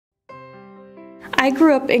I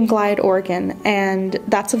grew up in Glide, Oregon, and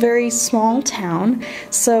that's a very small town.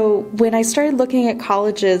 So when I started looking at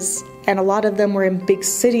colleges, and a lot of them were in big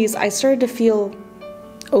cities, I started to feel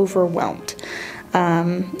overwhelmed.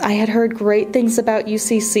 I had heard great things about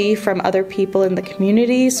UCC from other people in the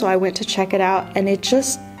community, so I went to check it out, and it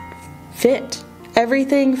just fit.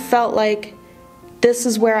 Everything felt like this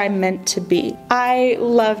is where I'm meant to be. I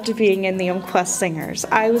loved being in the Umpqua Singers.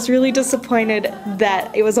 I was really disappointed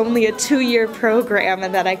that it was only a 2-year program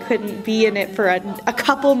and that I couldn't be in it for a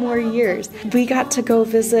couple more years. We got to go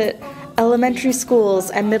visit elementary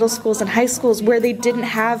schools and middle schools and high schools where they didn't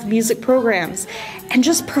have music programs. And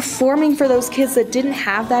just performing for those kids that didn't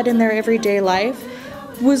have that in their everyday life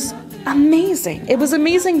was amazing. It was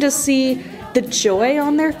amazing to see the joy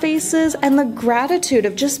on their faces and the gratitude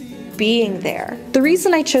of just being there. The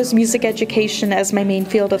reason I chose music education as my main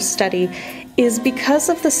field of study is because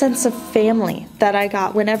of the sense of family that I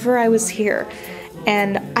got whenever I was here.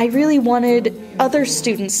 And I really wanted other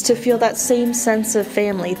students to feel that same sense of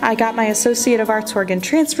family. I got my Associate of Arts Oregon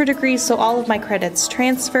transfer degree, so all of my credits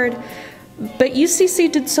transferred. But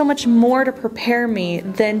UCC did so much more to prepare me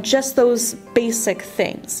than just those basic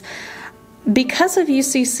things. Because of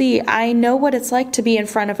UCC, I know what it's like to be in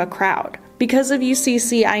front of a crowd. Because of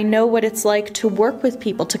UCC, I know what it's like to work with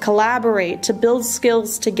people, to collaborate, to build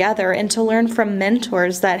skills together, and to learn from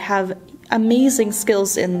mentors that have amazing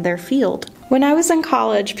skills in their field. When I was in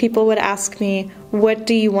college, people would ask me, "What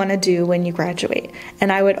do you want to do when you graduate?"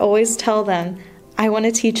 And I would always tell them, "I want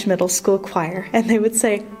to teach middle school choir." And they would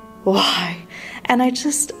say, "Why?" And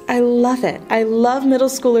I love it. I love middle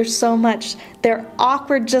schoolers so much. They're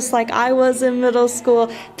awkward just like I was in middle school.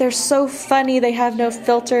 They're so funny, they have no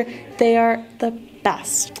filter. They are the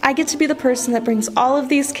best. I get to be the person that brings all of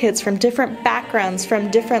these kids from different backgrounds,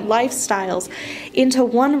 from different lifestyles, into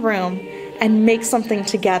one room and make something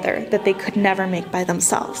together that they could never make by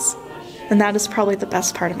themselves. And that is probably the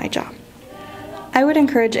best part of my job. I would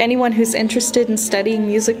encourage anyone who's interested in studying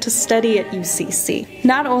music to study at UCC.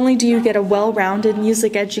 Not only do you get a well-rounded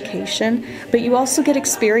music education, but you also get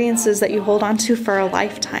experiences that you hold on to for a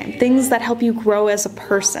lifetime, things that help you grow as a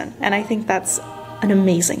person, and I think that's an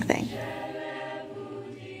amazing thing.